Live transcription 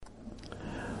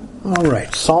All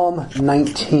right, Psalm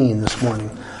 19 this morning,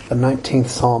 the 19th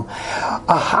Psalm.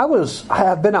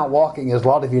 I've been out walking, as a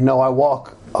lot of you know. I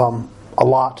walk a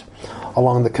lot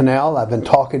along the canal. I've been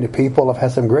talking to people. I've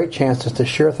had some great chances to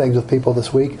share things with people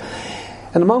this week.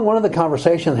 And among one of the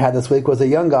conversations I had this week was a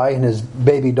young guy and his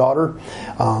baby daughter.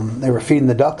 They were feeding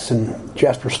the ducks, and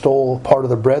Jasper stole part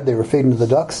of the bread they were feeding to the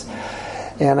ducks.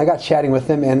 And I got chatting with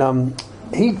him, and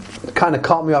he kind of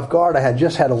caught me off guard. I had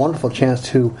just had a wonderful chance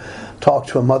to talk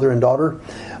to a mother and daughter,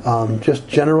 just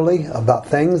generally about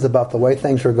things, about the way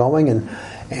things are going, and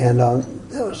that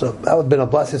would have been a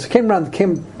blessing. So came down to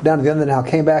the end of the night,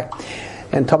 came back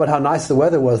and talked about how nice the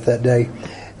weather was that day.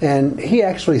 And he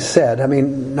actually said,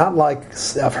 not like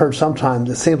I've heard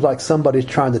sometimes, it seems like somebody's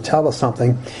trying to tell us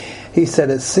something. He said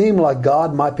it seemed like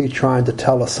God might be trying to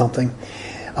tell us something.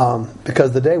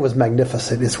 Because the day was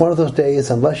magnificent. It's one of those days,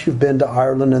 unless you've been to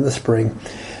Ireland in the spring,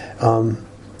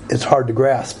 it's hard to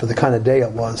grasp the kind of day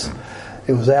it was.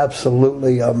 It was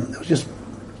absolutely, it was just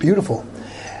beautiful.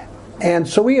 And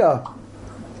so we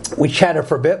chatted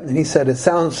for a bit, and he said,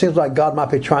 seems like God might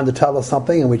be trying to tell us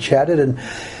something, and we chatted and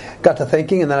got to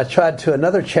thinking, and then I tried to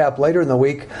another chap later in the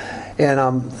week,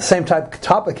 and the same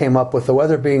topic came up with the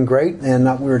weather being great, and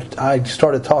I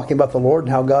started talking about the Lord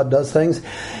and how God does things.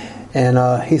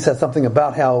 And he said something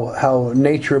about how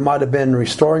nature might have been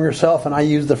restoring herself, and I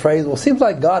used the phrase, well, it seems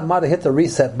like God might have hit the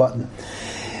reset button.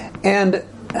 And,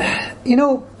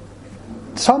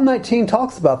 Psalm 19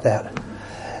 talks about that.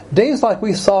 Days like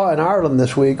we saw in Ireland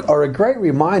this week are a great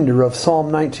reminder of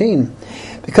Psalm 19.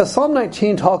 Because Psalm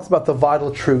 19 talks about the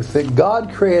vital truth that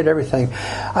God created everything.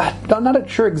 I'm not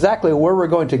sure exactly where we're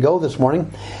going to go this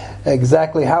morning,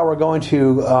 exactly how we're going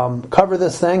to cover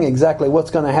this thing, exactly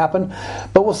what's going to happen.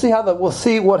 But we'll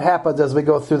see what happens as we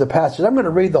go through the passage. I'm going to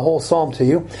read the whole psalm to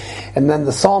you, and then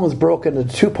the psalm is broken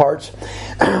into two parts.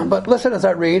 But listen as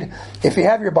I read. If you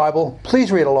have your Bible, please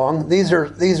read along. These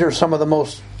are some of the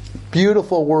most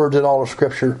beautiful words in all of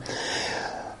Scripture.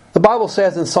 The Bible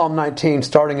says in Psalm 19,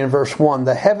 starting in verse 1,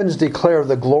 "The heavens declare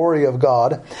the glory of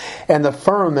God, and the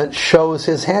firmament shows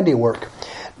His handiwork.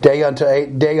 Day unto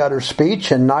day utters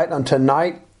speech, and night unto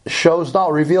night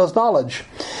reveals knowledge.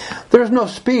 There is no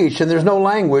speech, and there is no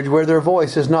language where their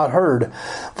voice is not heard.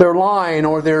 Their line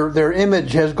or their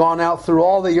image has gone out through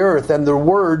all the earth, and their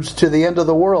words to the end of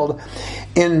the world.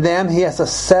 In them He has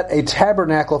set a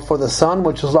tabernacle for the sun,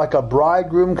 which is like a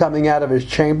bridegroom coming out of his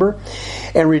chamber,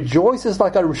 and rejoices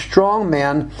like a strong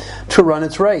man to run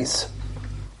its race.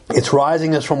 Its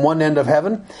rising is from one end of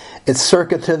heaven, its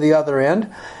circuit to the other end,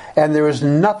 and there is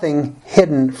nothing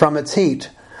hidden from its heat."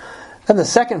 Then the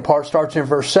second part starts in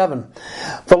verse 7.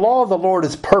 "The law of the Lord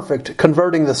is perfect,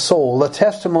 converting the soul. The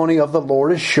testimony of the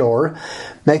Lord is sure,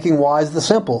 making wise the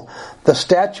simple. The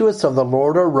statutes of the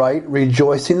Lord are right,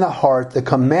 rejoicing the heart. The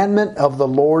commandment of the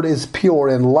Lord is pure,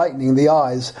 enlightening the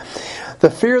eyes.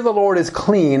 The fear of the Lord is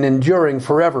clean, enduring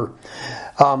forever.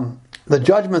 The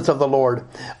judgments of the Lord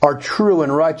are true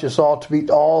and righteous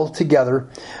altogether.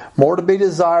 More to be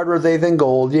desired are they than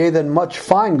gold, yea, than much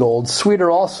fine gold,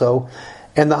 sweeter also,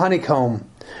 and the honeycomb.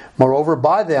 Moreover,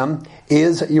 by them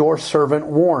is your servant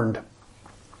warned.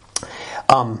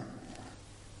 And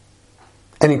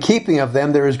in keeping of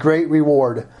them there is great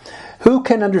reward. Who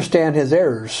can understand his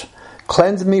errors?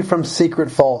 Cleanse me from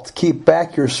secret faults. Keep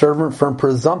back your servant from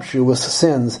presumptuous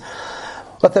sins.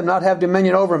 Let them not have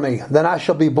dominion over me. Then I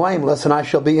shall be blameless, and I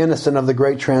shall be innocent of the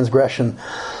great transgression.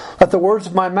 Let the words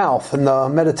of my mouth and the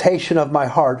meditation of my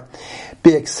heart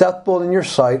be acceptable in your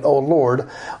sight, O Lord,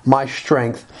 my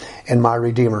strength and my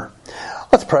Redeemer."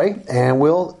 Let's pray, and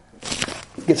we'll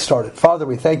get started. Father,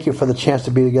 we thank you for the chance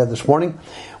to be together this morning.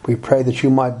 We pray that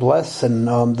you might bless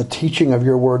the teaching of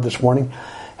your word this morning.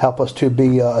 Help us to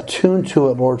be attuned to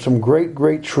it, Lord. Some great,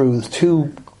 great truths, two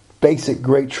basic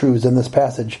great truths in this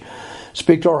passage.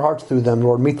 Speak to our hearts through them,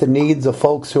 Lord. Meet the needs of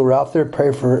folks who are out there.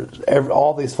 Pray for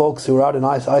all these folks who are out in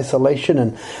isolation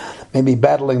and maybe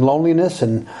battling loneliness.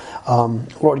 And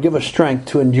Lord, give us strength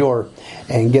to endure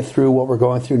and get through what we're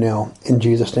going through now. In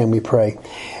Jesus' name we pray.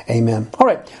 Amen. All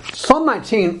right. Psalm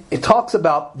 19, it talks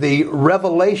about the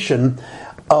revelation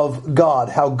of God,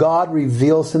 how God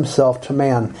reveals Himself to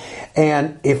man.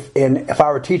 And if I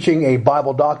were teaching a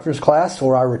Bible doctrines class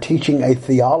or I were teaching a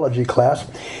theology class,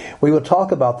 we will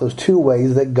talk about those two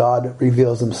ways that God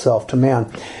reveals Himself to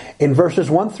man. In verses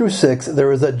 1 through 6,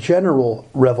 there is a general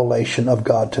revelation of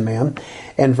God to man.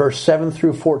 In verse 7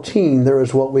 through 14, there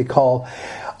is what we call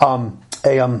a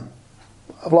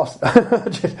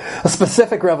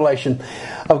specific revelation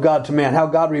of God to man, how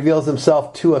God reveals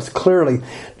Himself to us clearly.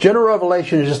 General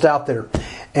revelation is just out there.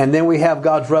 And then we have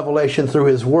God's revelation through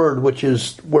His Word, which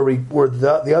is where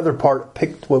the other part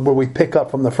where we pick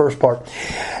up from the first part.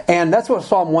 And that's what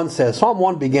Psalm 1 says. Psalm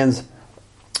 1 begins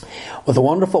with the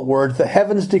wonderful words, "The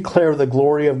heavens declare the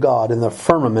glory of God, and the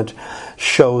firmament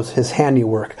shows His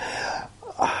handiwork."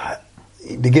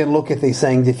 You begin to look at these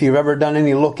things. If you've ever done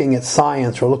any looking at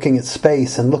science or looking at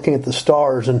space and looking at the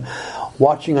stars and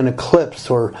watching an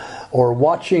eclipse or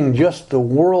watching just the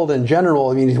world in general,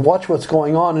 I mean, you watch what's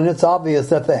going on, and it's obvious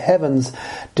that the heavens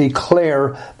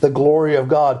declare the glory of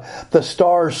God. The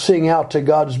stars sing out to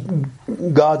God's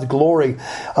glory.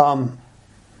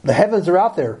 The heavens are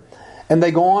out there, and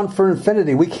they go on for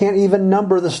infinity. We can't even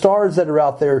number the stars that are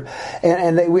out there.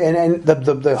 And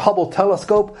the Hubble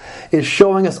telescope is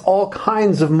showing us all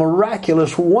kinds of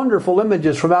miraculous, wonderful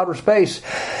images from outer space.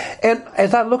 And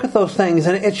as I look at those things,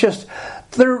 and it's just,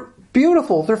 they're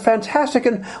beautiful, they're fantastic,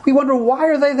 and we wonder, why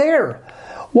are they there?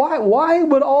 Why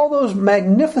would all those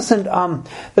magnificent,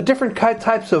 the different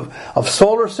types of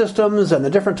solar systems and the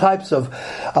different types of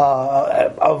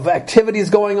activities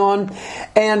going on,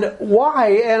 and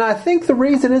why? And I think the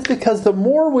reason is because the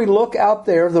more we look out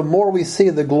there, the more we see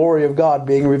the glory of God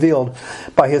being revealed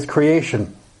by His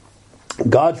creation.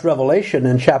 God's revelation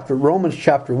in Romans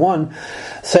chapter 1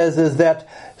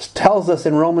 tells us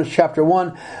in Romans chapter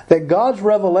 1 that God's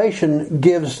revelation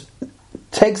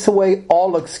takes away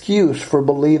all excuse for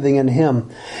believing in Him.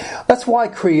 That's why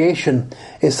creation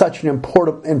is such an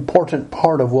important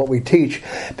part of what we teach,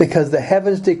 because the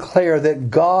heavens declare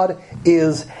that God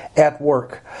is at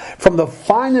work. From the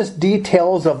finest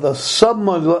details of the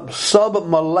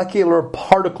submolecular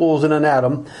particles in an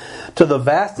atom to the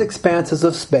vast expanses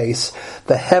of space,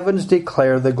 the heavens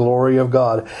declare the glory of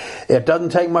God. It doesn't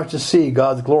take much to see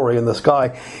God's glory in the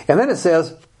sky. And then it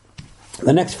says,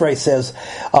 the next phrase says,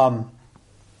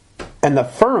 and the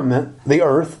firmament, the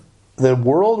earth, the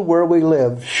world where we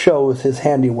live, shows His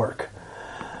handiwork.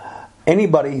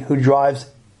 Anybody who drives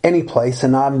any place,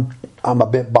 and I'm a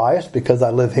bit biased because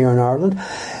I live here in Ireland,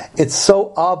 it's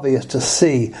so obvious to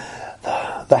see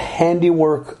the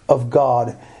handiwork of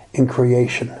God in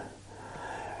creation.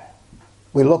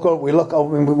 We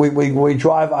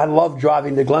drive. I love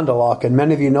driving to Glendalough, and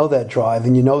many of you know that drive,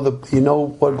 and you know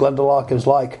what Glendalough is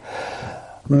like.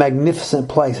 Magnificent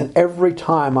place, and every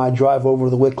time I drive over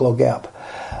the Wicklow Gap,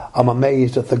 I'm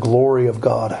amazed at the glory of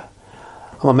God.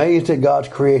 I'm amazed at God's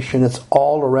creation. It's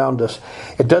all around us.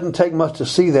 It doesn't take much to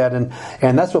see that, and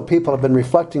that's what people have been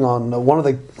reflecting on. One of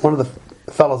the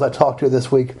fellows I talked to this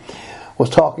week was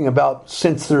talking about,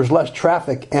 since there's less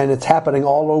traffic and it's happening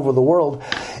all over the world,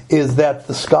 is that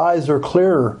the skies are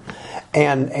clearer.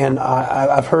 And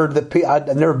I've heard that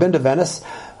I've never been to Venice,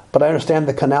 but I understand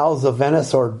the canals of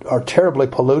Venice are terribly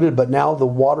polluted, but now the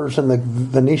waters in the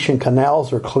Venetian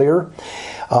canals are clear.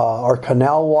 Our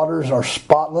canal waters are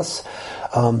spotless.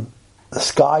 The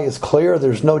sky is clear.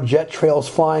 There's no jet trails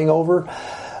flying over.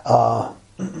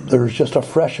 There's just a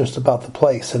freshness about the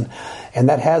place. And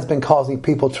that has been causing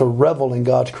people to revel in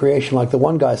God's creation. Like the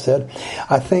one guy said,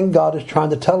 I think God is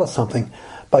trying to tell us something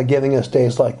by giving us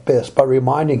days like this, by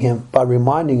reminding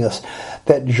us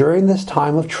that during this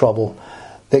time of trouble,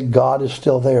 that God is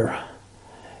still there,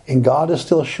 and God is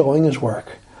still showing His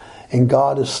work, and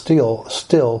God is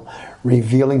still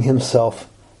revealing Himself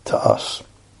to us.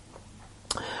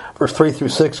 Verse 3 through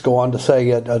 6 go on to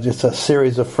say, just a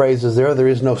series of phrases there. There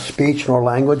is no speech nor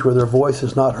language where their voice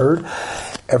is not heard.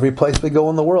 Every place we go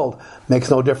in the world, makes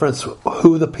no difference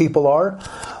who the people are,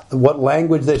 what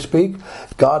language they speak.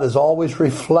 God is always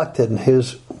reflected in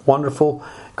His wonderful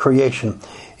creation.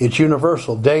 It's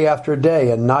universal. Day after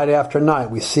day and night after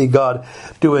night, we see God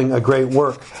doing a great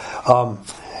work. The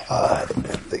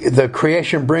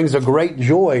creation brings a great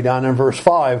joy down in verse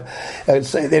 5. And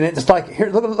it's like, here,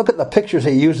 look at the pictures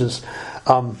he uses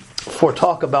for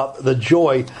talk about the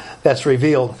joy that's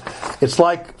revealed. It's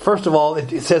like, first of all,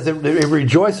 it says it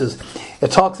rejoices. It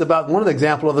talks about, one of the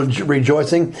examples of the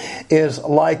rejoicing is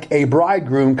like a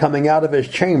bridegroom coming out of his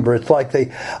chamber. It's like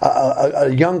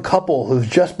a young couple who's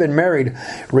just been married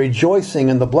rejoicing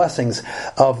in the blessings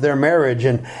of their marriage,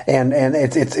 and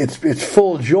it's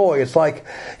full joy. It's like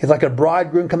a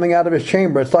bridegroom coming out of his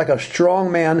chamber. It's like a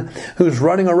strong man who's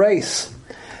running a race.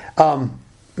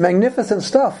 Magnificent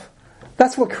stuff.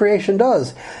 That's what creation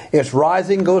does. Its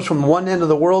rising goes from one end of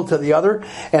the world to the other.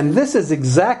 And this is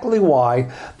exactly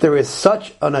why there is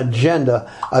such an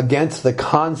agenda against the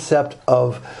concept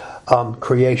of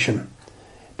creation.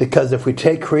 Because if we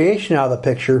take creation out of the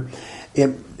picture,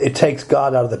 it takes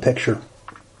God out of the picture.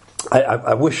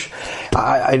 I wish...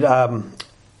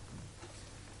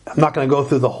 I'm not going to go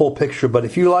through the whole picture, but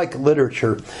if you like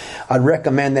literature, I'd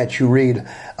recommend that you read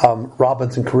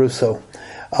Robinson Crusoe.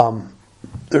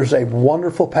 there's a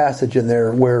wonderful passage in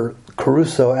there where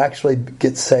Crusoe actually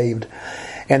gets saved.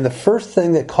 And the first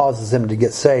thing that causes him to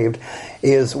get saved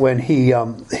is when he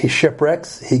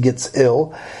shipwrecks, he gets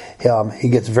ill, he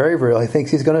gets very, very ill, he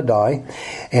thinks he's going to die,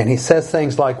 and he says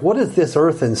things like, "What is this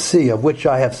earth and sea of which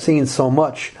I have seen so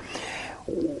much?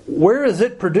 Where is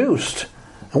it produced?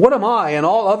 And what am I and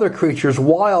all other creatures,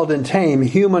 wild and tame,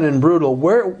 human and brutal?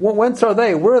 Whence are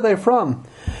they? Where are they from?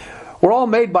 We're all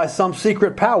made by some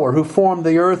secret power who formed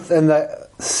the earth and the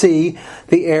sea,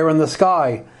 the air and the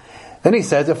sky." Then he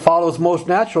says it follows most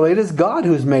naturally it is God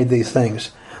who's made these things.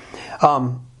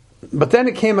 But then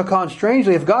it came upon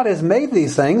strangely, if God has made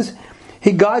these things,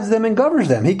 He guides them and governs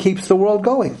them. He keeps the world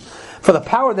going. For the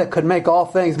power that could make all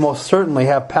things most certainly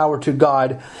have power to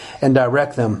guide and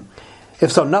direct them.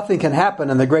 If so, nothing can happen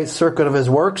in the great circuit of His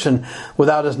works, and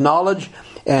without His knowledge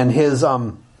and His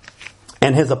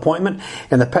appointment.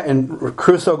 And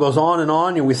Crusoe goes on,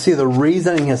 and we see the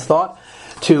reasoning, his thought,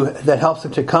 that helps him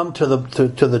to come to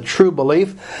the true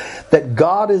belief that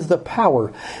God is the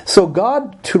power. So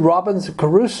God, to Robinson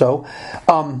Crusoe,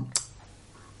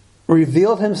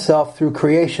 revealed Himself through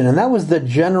creation, and that was the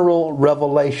general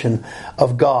revelation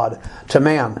of God to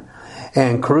man.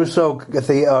 And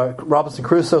Robinson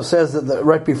Crusoe says that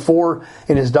right before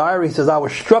in his diary, he says, "I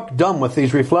was struck dumb with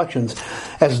these reflections,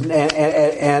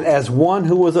 as one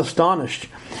who was astonished.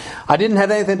 I didn't have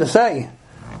anything to say.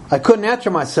 I couldn't answer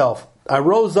myself. I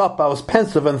rose up, I was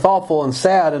pensive and thoughtful and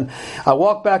sad, and I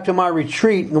walked back to my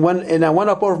retreat, and I went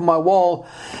up over my wall.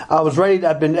 I was ready,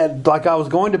 like I was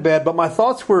going to bed, but my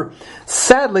thoughts were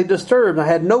sadly disturbed. I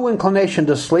had no inclination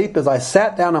to sleep as I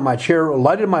sat down in my chair,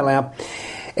 lighted my lamp,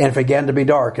 and it began to be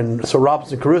dark." And so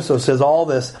Robinson Crusoe says, all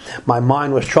this, my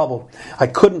mind was troubled. I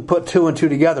couldn't put two and two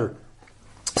together.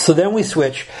 So then we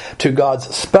switch to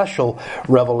God's special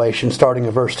revelation, starting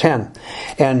in verse 10.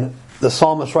 And the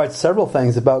psalmist writes several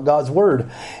things about God's Word,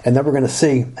 and then we're going to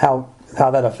see how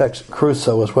that affects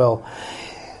Crusoe as well.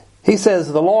 He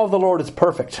says, "The law of the Lord is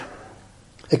perfect.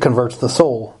 It converts the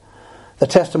soul. The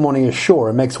testimony is sure.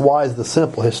 It makes wise the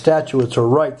simple. His statutes are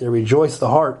right. They rejoice the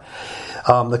heart.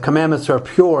 The commandments are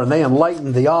pure, and they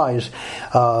enlighten the eyes.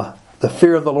 The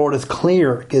fear of the Lord is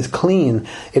clean.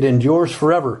 It endures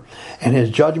forever, and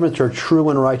His judgments are true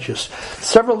and righteous."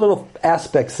 Several little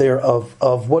aspects there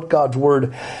of what God's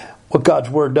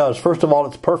Word does. First of all,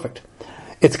 it's perfect.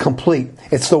 It's complete.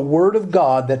 It's the Word of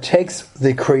God that takes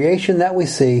the creation that we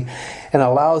see and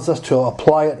allows us to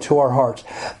apply it to our hearts.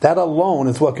 That alone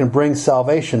is what can bring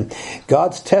salvation.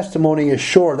 God's testimony is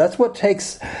sure. That's what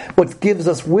gives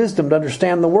us wisdom to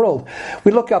understand the world.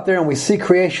 We look out there and we see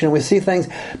creation and we see things,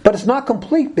 but it's not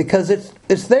complete because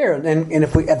it's there. And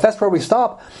if that's where we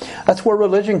stop, that's where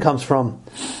religion comes from.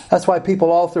 That's why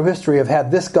people all through history have had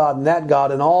this God and that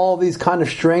God and all these kind of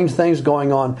strange things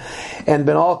going on, and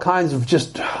been all kinds of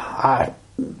just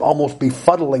almost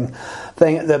befuddling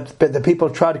thing that people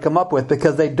try to come up with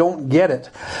because they don't get it.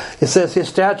 It says His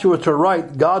statutes are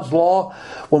right. God's law,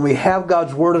 when we have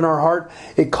God's Word in our heart,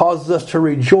 it causes us to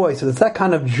rejoice. And it's that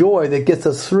kind of joy that gets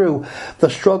us through the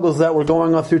struggles that we're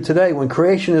going on through today. When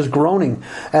creation is groaning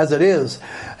as it is,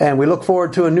 and we look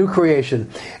forward to a new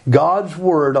creation, God's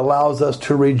Word allows us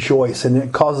to rejoice, and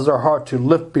it causes our heart to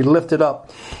be lifted up,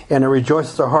 and it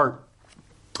rejoices our heart.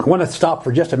 I want to stop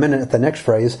for just a minute at the next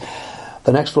phrase.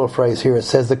 The next little phrase here, it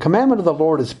says, "The commandment of the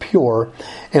Lord is pure,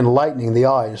 enlightening the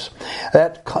eyes."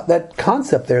 That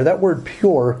concept there, that word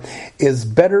 "pure," is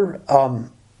better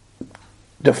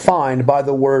defined by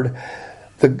the word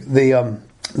the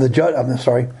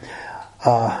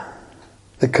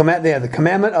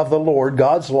commandment of the Lord,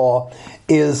 God's law,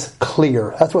 is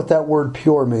clear. That's what that word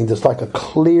 "pure" means. It's like a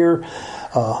clear,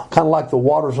 kind of like the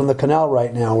waters on the canal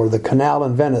right now, or the canal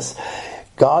in Venice.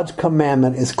 God's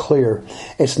commandment is clear.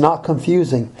 It's not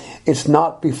confusing. It's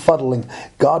not befuddling.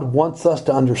 God wants us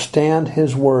to understand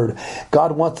His Word.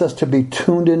 God wants us to be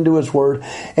tuned into His Word.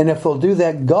 And if we'll do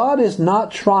that, God is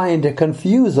not trying to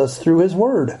confuse us through His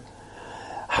Word.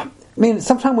 I mean,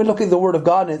 sometimes we look at the Word of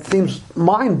God and it seems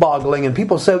mind-boggling, and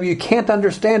people say, well, you can't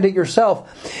understand it yourself.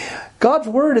 God's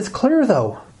Word is clear,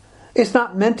 though. It's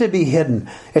not meant to be hidden.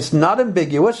 It's not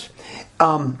ambiguous.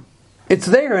 It's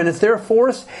there, and it's there for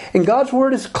us, and God's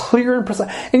Word is clear and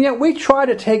precise. And yet we try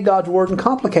to take God's Word and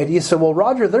complicate it. You say, well,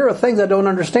 Roger, there are things I don't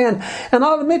understand. And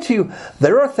I'll admit to you,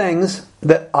 there are things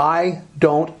that I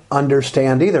don't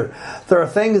understand either. There are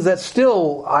things that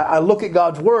still, I look at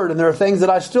God's Word, and there are things that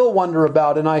I still wonder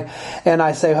about, and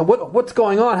I say, what's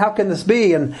going on? How can this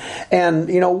be? And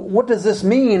what does this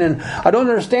mean? And I don't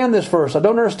understand this verse. I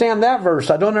don't understand that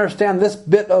verse. I don't understand this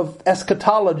bit of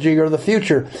eschatology or the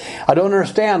future. I don't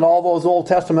understand all those Old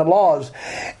Testament laws.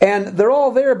 And they're all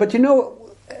there, but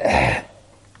the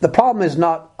problem is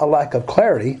not a lack of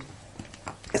clarity.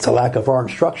 It's a lack of our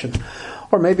instruction.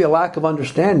 Or maybe a lack of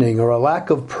understanding, or a lack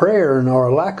of prayer, or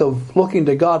a lack of looking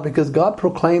to God, because God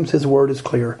proclaims His Word is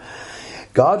clear.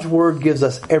 God's Word gives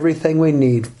us everything we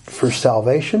need for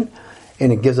salvation,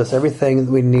 and it gives us everything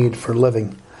that we need for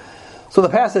living. So the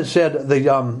passage said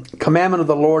the commandment of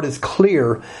the Lord is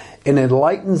clear and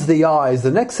enlightens the eyes.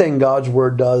 The next thing God's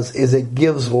Word does is it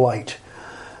gives light.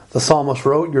 The psalmist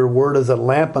wrote, "Your Word is a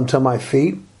lamp unto my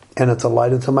feet, and it's a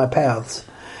light unto my paths."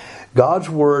 God's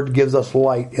Word gives us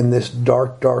light in this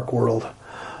dark, dark world.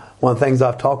 One of the things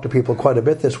I've talked to people quite a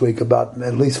bit this week about,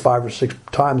 at least 5 or 6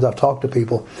 times I've talked to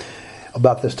people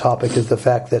about this topic, is the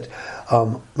fact that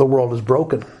the world is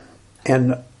broken.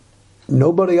 And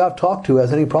nobody I've talked to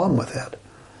has any problem with that.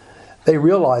 They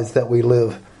realize that we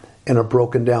live in a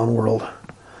broken down world.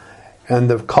 And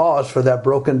the cause for that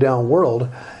broken down world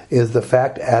is the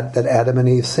fact that Adam and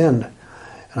Eve sinned.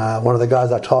 One of the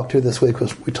guys I talked to this week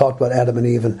we talked about Adam and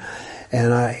Eve,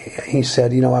 and he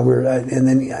said, and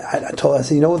then I told him, I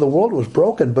said, the world was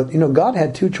broken, but God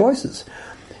had 2 choices.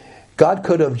 God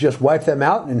could have just wiped them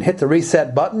out and hit the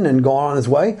reset button and gone on His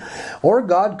way, or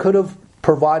God could have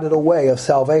provided a way of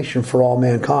salvation for all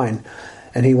mankind.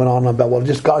 And he went on about,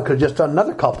 God could have just done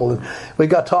another couple. And we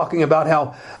got talking about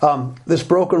how this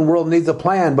broken world needs a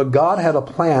plan, but God had a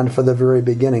plan for the very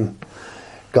beginning.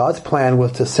 God's plan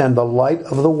was to send the light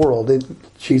of the world,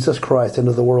 Jesus Christ,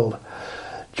 into the world.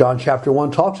 John chapter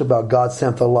 1 talks about God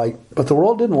sent the light, but the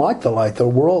world didn't like the light. The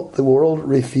world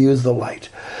refused the light.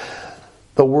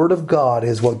 The Word of God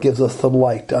is what gives us the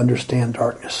light to understand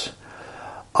darkness.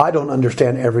 I don't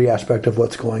understand every aspect of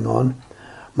what's going on.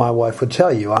 My wife would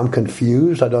tell you, I'm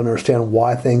confused. I don't understand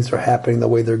why things are happening the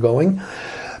way they're going.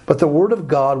 But the Word of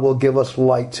God will give us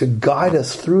light to guide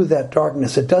us through that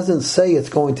darkness. It doesn't say it's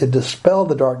going to dispel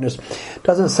the darkness. It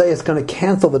doesn't say it's going to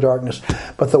cancel the darkness.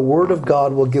 But the Word of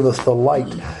God will give us the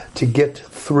light to get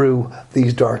through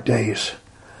these dark days.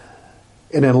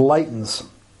 It enlightens,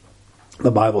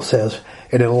 the Bible says,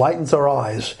 it enlightens our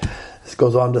eyes. It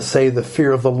goes on to say the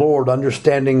fear of the Lord,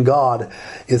 understanding God,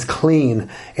 is clean.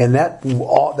 And that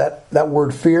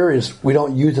word fear is, we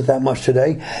don't use it that much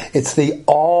today. It's the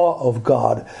awe of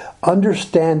God.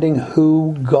 Understanding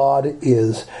who God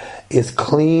is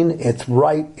clean, it's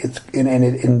right, and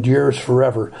it endures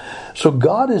forever. So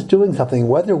God is doing something,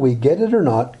 whether we get it or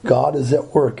not. God is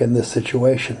at work in this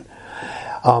situation.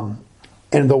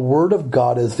 And the Word of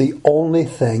God is the only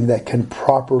thing that can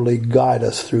properly guide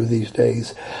us through these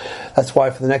days. That's why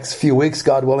for the next few weeks,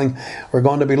 God willing, we're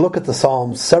going to be looking at the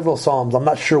Psalms, several Psalms. I'm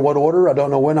not sure what order. I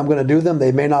don't know when I'm going to do them.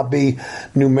 They may not be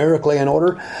numerically in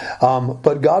order.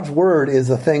 But God's Word is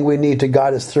the thing we need to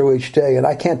guide us through each day. And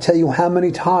I can't tell you how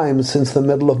many times since the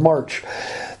middle of March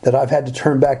that I've had to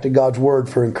turn back to God's Word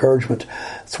for encouragement.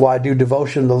 That's why I do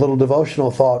devotion, the little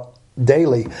devotional thought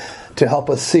daily, to help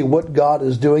us see what God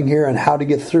is doing here and how to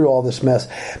get through all this mess.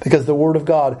 Because the Word of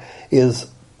God is,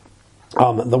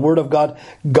 the Word of God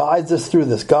guides us through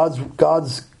this.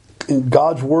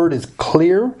 God's Word is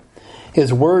clear.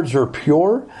 His words are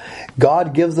pure.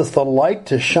 God gives us the light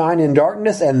to shine in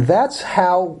darkness, and that's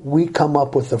how we come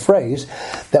up with the phrase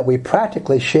that we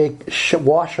practically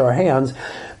wash our hands,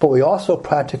 but we also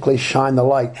practically shine the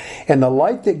light. And the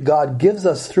light that God gives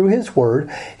us through His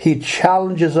Word, He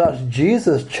challenges us.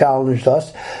 Jesus challenged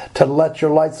us to let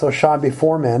your light so shine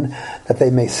before men that they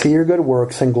may see your good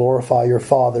works and glorify your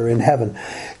Father in heaven.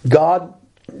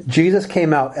 Jesus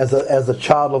came out as a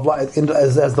child of light,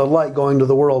 as the light going to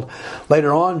the world.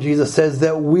 Later on, Jesus says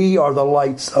that we are the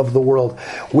lights of the world.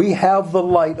 We have the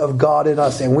light of God in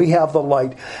us, and we have the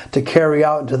light to carry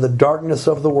out into the darkness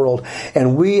of the world.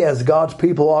 And we, as God's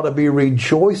people, ought to be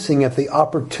rejoicing at the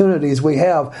opportunities we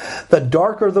have. The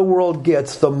darker the world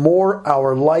gets, the more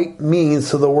our light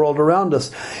means to the world around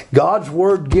us. God's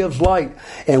Word gives light,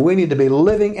 and we need to be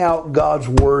living out God's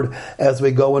Word as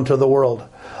we go into the world.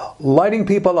 Lighting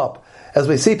people up. As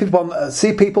we see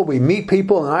people, we meet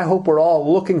people, and I hope we're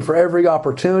all looking for every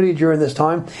opportunity during this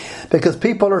time, because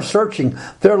people are searching.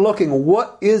 They're looking,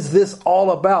 what is this all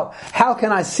about? How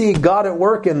can I see God at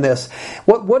work in this?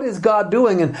 What is God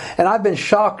doing? And I've been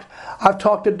shocked. I've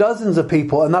talked to dozens of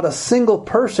people, and not a single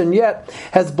person yet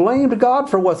has blamed God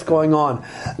for what's going on.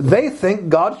 They think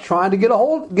God's trying to get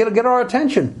our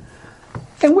attention.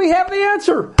 And we have the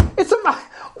answer.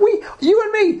 You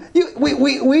and me,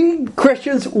 we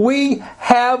Christians, we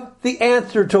have the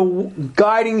answer to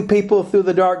guiding people through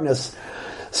the darkness.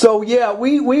 So yeah,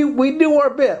 we do our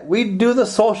bit. We do the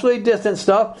socially distant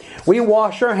stuff. We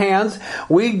wash our hands.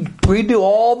 We do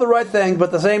all the right things, but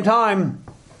at the same time,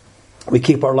 we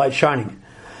keep our light shining.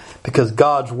 Because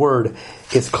God's Word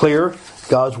is clear.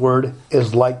 God's Word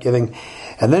is light-giving.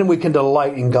 And then we can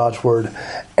delight in God's Word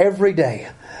every day.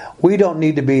 We don't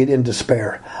need to be in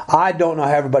despair. I don't know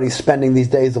how everybody's spending these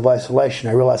days of isolation.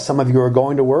 I realize some of you are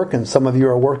going to work and some of you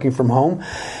are working from home.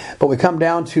 But we come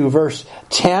down to verse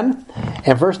 10.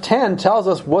 And verse 10 tells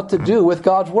us what to do with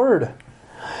God's Word.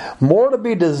 More to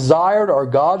be desired are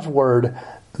God's Word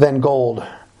than gold.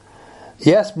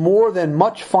 Yes, more than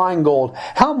much fine gold.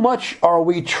 How much are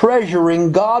we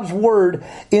treasuring God's Word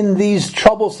in these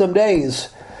troublesome days?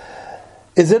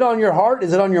 Is it on your heart?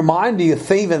 Is it on your mind? Do you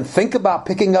even think about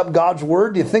picking up God's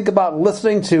Word? Do you think about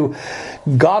listening to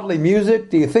godly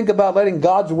music? Do you think about letting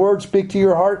God's Word speak to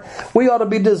your heart? We ought to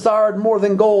be desired more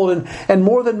than gold and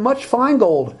more than much fine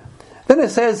gold. Then it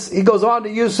says, he goes on to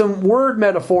use some word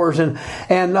metaphors and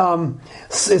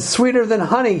it's sweeter than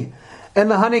honey and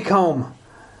the honeycomb.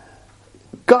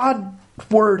 God's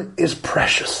Word is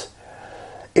precious.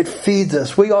 It feeds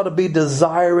us. We ought to be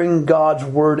desiring God's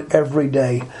Word every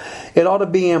day. It ought to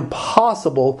be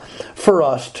impossible for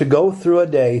us to go through a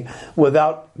day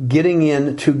without getting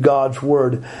into God's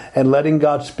Word and letting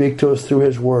God speak to us through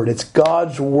His Word. It's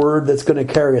God's Word that's going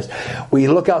to carry us. We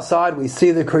look outside, we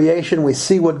see the creation, we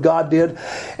see what God did,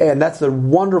 and that's the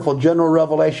wonderful general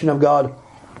revelation of God.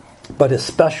 But His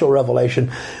special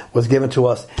revelation was given to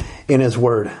us in His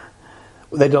Word.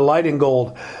 They delight in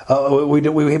gold. I would love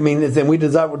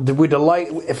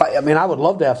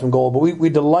to have some gold, but we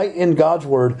delight in God's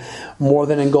Word more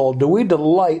than in gold. Do we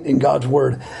delight in God's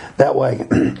Word that way?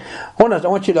 I want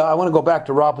to go back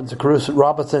to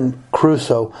Robinson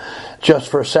Crusoe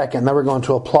just for a second. Then we're going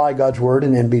to apply God's Word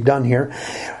and be done here.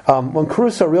 When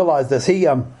Crusoe realized this, he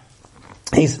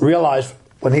realized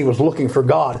when he was looking for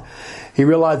God, he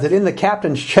realized that in the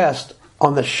captain's chest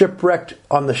on the shipwreck,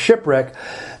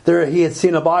 there he had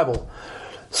seen a Bible.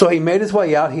 So he made his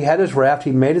way out. He had his raft.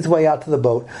 He made his way out to the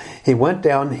boat. He went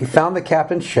down. He found the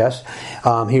captain's chest.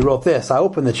 He wrote this: I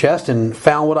opened the chest and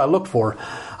found what I looked for.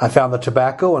 I found the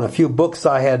tobacco and a few books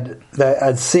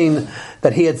I'd seen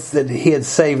that he had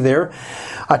saved there.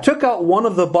 I took out one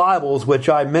of the Bibles which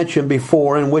I mentioned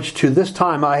before, and which to this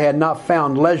time I had not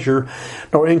found leisure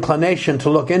nor inclination to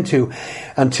look into.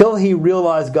 Until he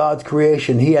realized God's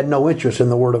creation, he had no interest in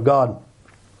the Word of God.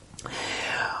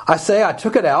 I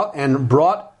took it out and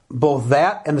brought both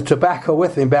that and the tobacco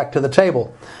with me back to the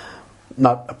table.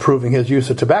 Not approving his use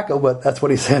of tobacco, but that's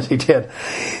what he said he did.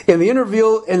 In the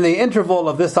interval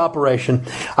of this operation,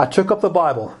 I took up the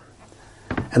Bible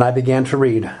and I began to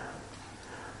read.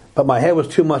 But my head was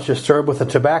too much disturbed with the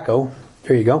tobacco,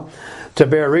 here you go, to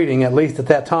bear reading, at least at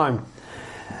that time.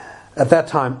 At that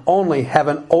time, only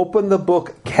having opened the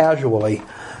book casually,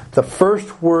 the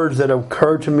first words that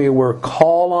occurred to me were,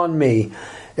 "Call on me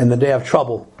in the day of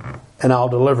trouble, and I'll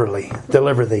deliver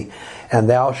thee, and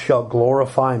thou shalt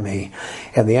glorify me."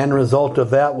 And the end result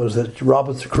of that was that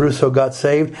Robinson Crusoe got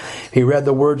saved. He read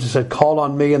the words and said, "Call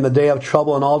on me in the day of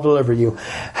trouble, and I'll deliver you."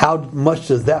 How much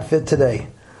does that fit today?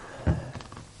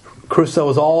 Crusoe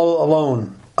was all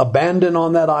alone, abandoned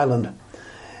on that island.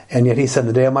 And yet he said, in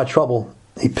the day of my trouble,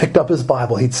 he picked up his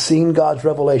Bible. He'd seen God's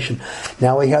revelation.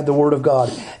 Now he had the Word of God.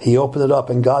 He opened it up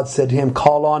and God said to him,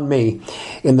 "Call on me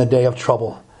in the day of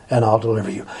trouble and I'll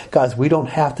deliver you." Guys, we don't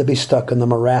have to be stuck in the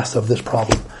morass of this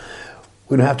problem.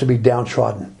 We don't have to be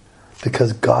downtrodden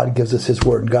because God gives us His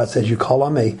Word. And God says, "You call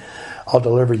on me, I'll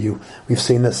deliver you." We've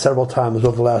seen this several times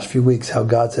over the last few weeks, how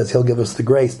God says He'll give us the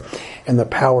grace and the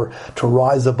power to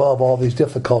rise above all these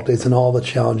difficulties and all the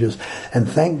challenges. And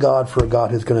thank God for a God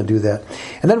who's going to do that.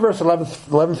 And then verse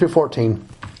 11 through 14,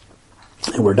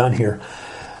 and we're done here.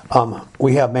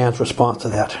 We have man's response to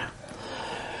that.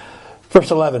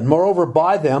 Verse 11, moreover,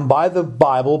 by them, by the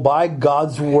Bible, by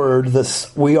God's Word,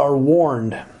 we are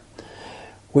warned.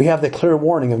 We have the clear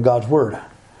warning of God's Word.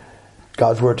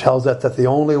 God's Word tells us that the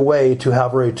only way to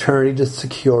have our eternity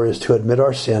secure is to admit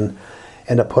our sin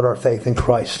and to put our faith in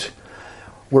Christ.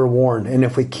 We're warned. And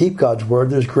if we keep God's Word,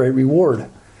 there's great reward.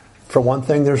 For one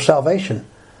thing, there's salvation.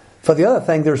 For the other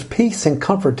thing, there's peace and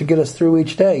comfort to get us through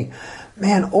each day.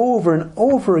 Man, over and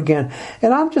over again.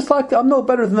 And I'm no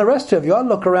better than the rest of you. I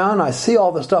look around, I see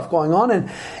all the stuff going on, and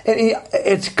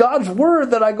it's God's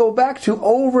Word that I go back to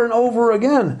over and over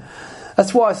again.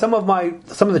 That's why some of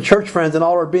the church friends and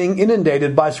all are being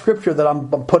inundated by Scripture that I'm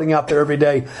putting out there every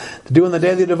day. Doing the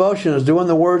daily devotions, doing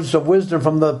the words of wisdom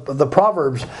from the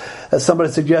Proverbs that somebody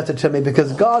suggested to me,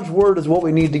 because God's Word is what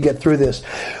we need to get through this.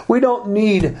 We don't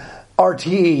need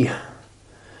RTE.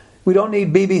 We don't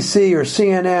need BBC or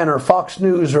CNN or Fox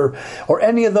News or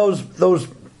any of those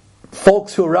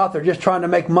folks who are out there just trying to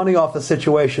make money off the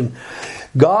situation.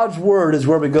 God's Word is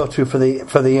where we go to for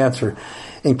the answer.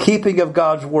 In keeping of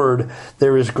God's Word,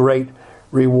 there is great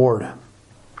reward.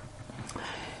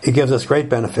 It gives us great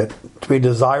benefit. To be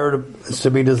desired is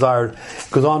to be desired. It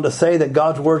goes on to say that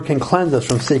God's Word can cleanse us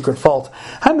from secret fault.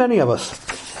 How many of us,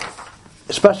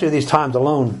 especially these times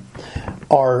alone,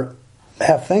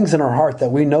 have things in our heart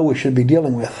that we know we should be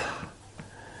dealing with?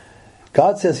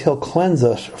 God says He'll cleanse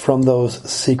us from those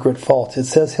secret faults. It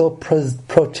says He'll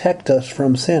protect us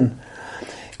from sin.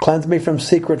 Cleanse me from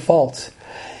secret faults.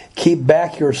 Keep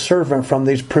back your servant from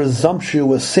these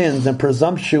presumptuous sins. And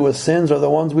presumptuous sins are the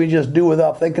ones we just do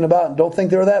without thinking about and don't think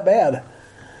they're that bad.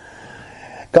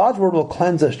 God's Word will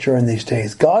cleanse us during these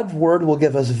days. God's Word will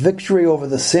give us victory over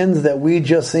the sins that we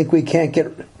just think we can't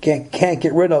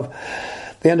get rid of.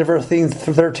 The end of verse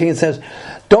 13 says,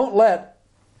 don't let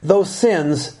those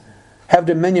sins have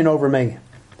dominion over me.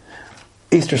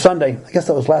 Easter Sunday, I guess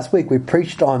that was last week, we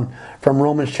preached from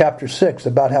Romans chapter 6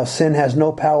 about how sin has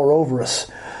no power over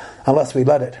us unless we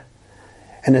let it.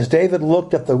 And as David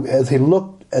looked at as he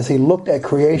looked at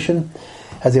creation,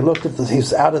 as he looked at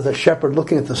he's out as a shepherd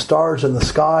looking at the stars in the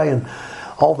sky and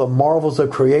all the marvels of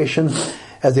creation,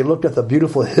 as he looked at the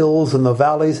beautiful hills and the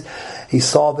valleys, he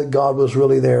saw that God was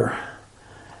really there.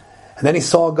 And then he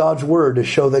saw God's Word to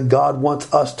show that God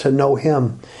wants us to know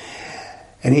Him.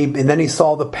 And then he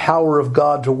saw the power of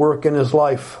God to work in his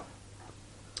life.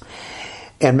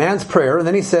 And man's prayer, and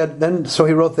then he said, so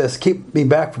he wrote this, keep me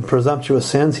back from presumptuous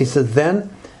sins. He said,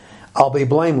 then I'll be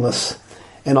blameless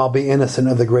and I'll be innocent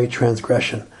of the great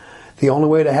transgression. The only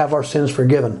way to have our sins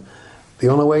forgiven, the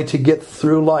only way to get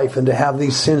through life and to have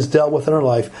these sins dealt with in our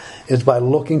life is by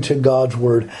looking to God's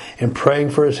Word and praying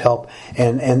for His help.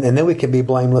 And then we can be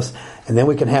blameless, and then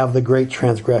we can have the great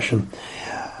transgression.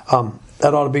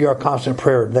 That ought to be our constant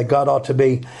prayer, that God ought to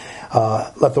be,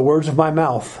 let the words of my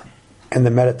mouth and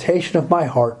the meditation of my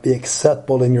heart be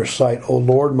acceptable in your sight, O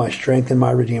Lord, my strength and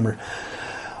my Redeemer.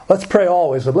 Let's pray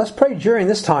always, but let's pray during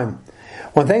this time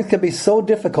when things can be so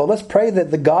difficult. Let's pray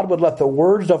that God would let the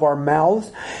words of our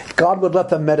mouths, God would let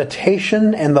the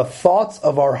meditation and the thoughts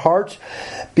of our hearts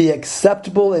be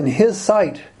acceptable in His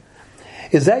sight.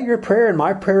 Is that your prayer and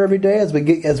my prayer every day as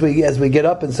we get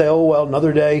up and say, oh well,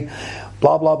 another day,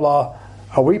 blah blah blah?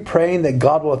 Are we praying that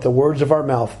God will let the words of our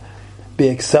mouth be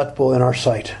acceptable in our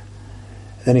sight?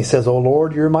 Then he says, oh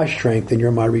Lord, you're my strength and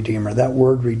you're my Redeemer. That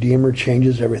word Redeemer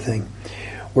changes everything.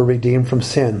 We're redeemed from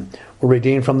sin. We're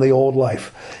redeemed from the old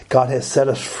life. God has set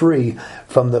us free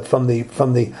from the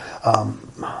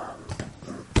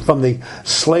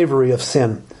slavery of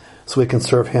sin, so we can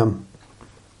serve Him.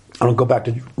 I'm going to go back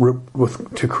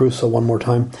to Crusoe one more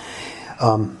time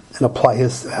and apply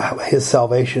his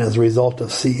salvation as a result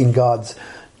of seeing God's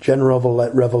general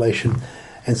revelation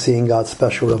and seeing God's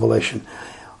special revelation.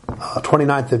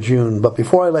 29th of June. But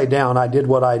before I lay down, I did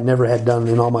what I never had done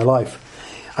in all my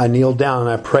life. I kneeled down and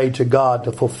I prayed to God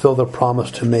to fulfill the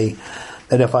promise to me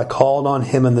that if I called on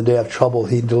Him in the day of trouble,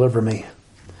 He'd deliver me.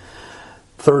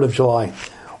 3rd of July.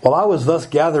 While I was thus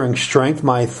gathering strength,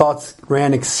 my thoughts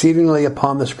ran exceedingly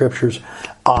upon the Scriptures.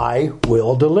 I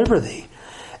will deliver thee.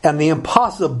 And the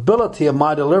impossibility of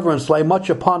my deliverance lay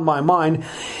much upon my mind,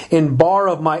 in bar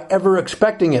of my ever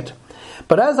expecting it.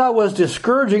 But as I was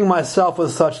discouraging myself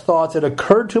with such thoughts, it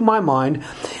occurred to my mind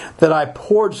that I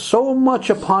poured so much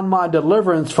upon my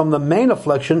deliverance from the main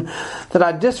affliction that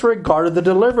I disregarded the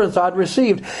deliverance I'd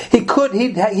received.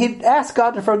 He'd asked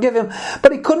God to forgive him,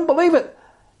 but he couldn't believe it.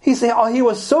 He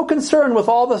was so concerned with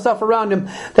all the stuff around him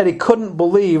that he couldn't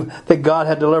believe that God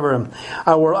had delivered him.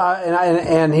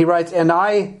 And he writes, and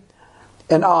I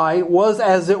was,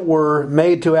 as it were,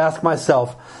 made to ask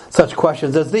myself such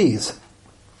questions as these.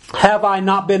 Have I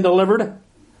not been delivered?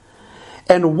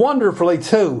 And wonderfully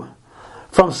too,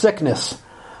 from sickness,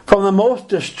 from the most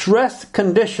distressed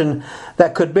condition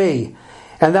that could be.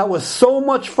 And that was so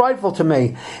much frightful to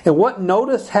me. And what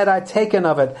notice had I taken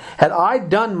of it? Had I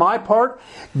done my part?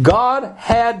 God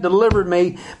had delivered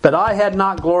me, but I had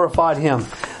not glorified Him.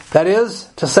 That is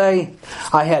to say,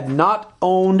 I had not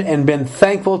owned and been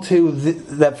thankful to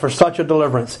that for such a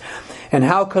deliverance. And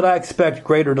how could I expect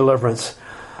greater deliverance?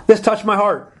 This touched my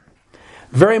heart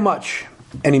very much.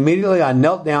 And immediately I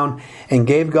knelt down and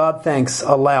gave God thanks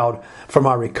aloud for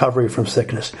my recovery from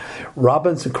sickness.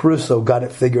 Robinson Crusoe got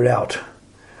it figured out.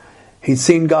 He'd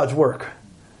seen God's work.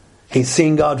 He'd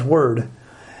seen God's word.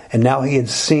 And now he had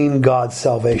seen God's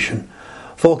salvation.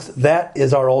 Folks, that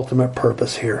is our ultimate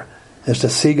purpose here, is to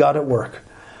see God at work,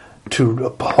 to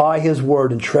apply his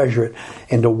word and treasure it,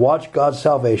 and to watch God's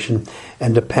salvation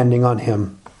and depending on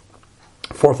him.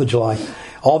 4th of July.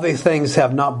 All these things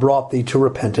have not brought thee to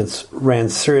repentance, ran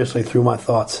seriously through my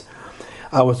thoughts.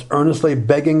 I was earnestly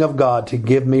begging of God to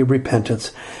give me repentance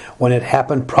when it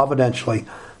happened providentially,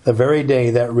 the very day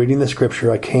that reading the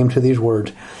scripture I came to these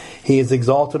words. He has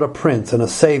exalted a prince and a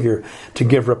savior to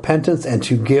give repentance and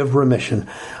to give remission.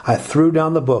 I threw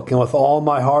down the book and with all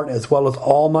my heart as well as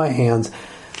all my hands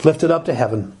lifted up to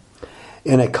heaven.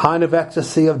 In a kind of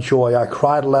ecstasy of joy, I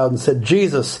cried aloud and said,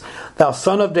 Jesus, thou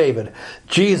Son of David,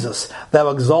 Jesus, thou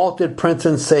exalted Prince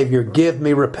and Savior, give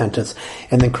me repentance.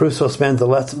 And then Crusoe spends the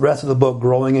rest of the book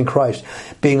growing in Christ,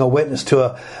 being a witness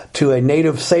to a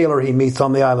native sailor he meets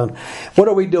on the island. What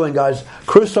are we doing, guys?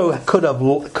 Crusoe could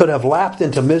have lapsed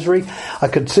into misery. I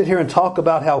could sit here and talk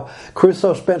about how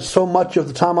Crusoe spent so much of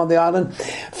the time on the island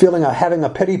having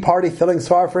a pity party, feeling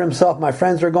sorry for himself. My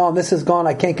friends are gone. This is gone.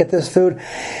 I can't get this food.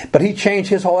 But he changed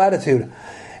his whole attitude.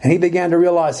 And he began to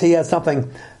realize he had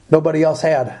something nobody else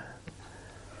had.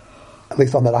 At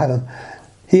least on that island.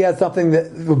 He had something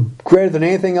that greater than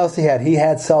anything else he had. He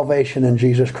had salvation in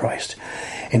Jesus Christ.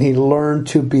 And he learned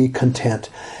to be content.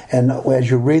 And as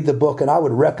you read the book, and I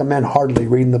would recommend heartily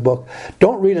reading the book,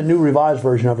 don't read a new revised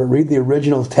version of it. Read the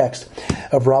original text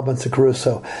of Robinson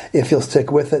Crusoe. If you'll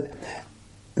stick with it,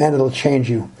 man, it'll change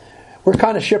you. We're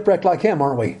kind of shipwrecked like him,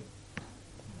 aren't we?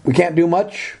 We can't do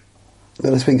much.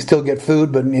 At least we can still get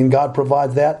food, and God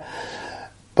provides that.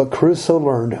 But Crusoe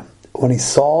learned when he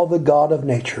saw the God of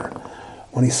nature,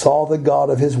 when he saw the God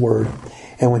of his word,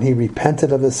 and when he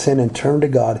repented of his sin and turned to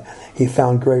God, he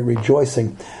found great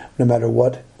rejoicing no matter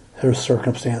what his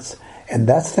circumstance. And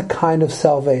that's the kind of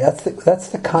salvation, that's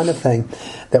the kind of thing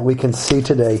that we can see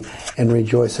today and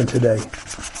rejoice in today.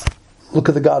 Look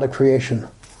at the God of creation.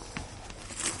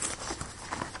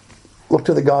 Look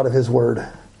to the God of his word.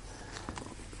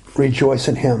 Rejoice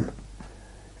in him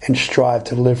and strive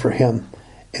to live for him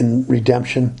in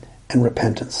redemption and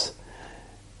repentance.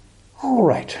 All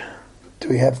right. Do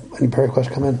we have any prayer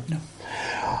questions come in? No.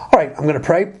 All right, I'm going to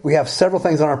pray. We have several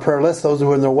things on our prayer list. Those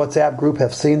who are in the WhatsApp group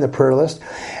have seen the prayer list.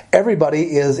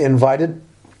 Everybody is invited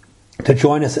to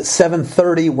join us at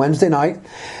 7:30 Wednesday night.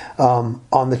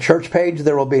 On the church page,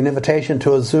 there will be an invitation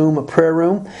to a Zoom prayer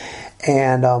room.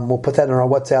 And we'll put that in our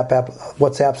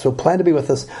WhatsApp. So plan to be with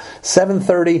us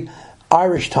 7:30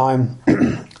 Irish time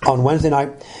on Wednesday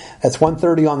night. That's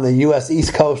 1:30 on the U.S.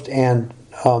 East Coast and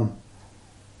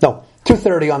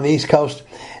 2:30 on the East Coast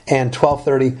and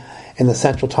 12:30 in the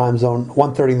Central Time Zone.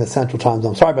 1:30 in the Central Time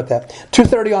Zone. Sorry about that.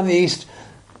 2:30 on the East,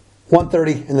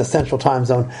 1:30 in the Central Time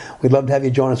Zone. We'd love to have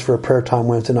you join us for a prayer time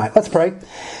Wednesday night. Let's pray.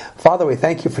 Father, we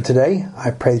thank you for today.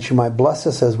 I pray that you might bless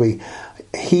us as we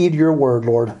heed your word,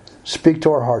 Lord. Speak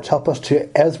to our hearts. Help us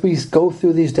to, as we go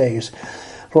through these days,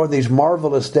 Lord, these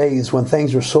marvelous days when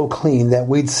things are so clean that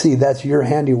we'd see that's your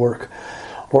handiwork.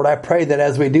 Lord, I pray that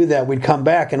as we do that, we'd come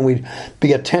back and we'd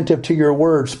be attentive to your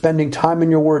word, spending time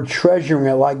in your word, treasuring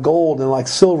it like gold and like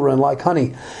silver and like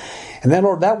honey. And then,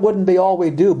 Lord, that wouldn't be all we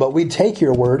do, but we'd take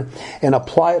your word and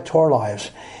apply it to our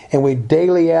lives. And we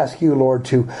daily ask you, Lord,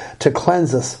 to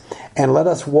cleanse us and let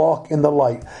us walk in the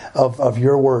light of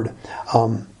your word.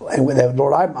 And with that,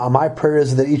 Lord, my prayer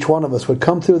is that each one of us would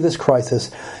come through this crisis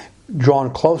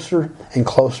drawn closer and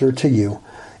closer to you.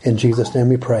 In Jesus' name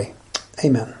we pray.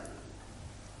 Amen.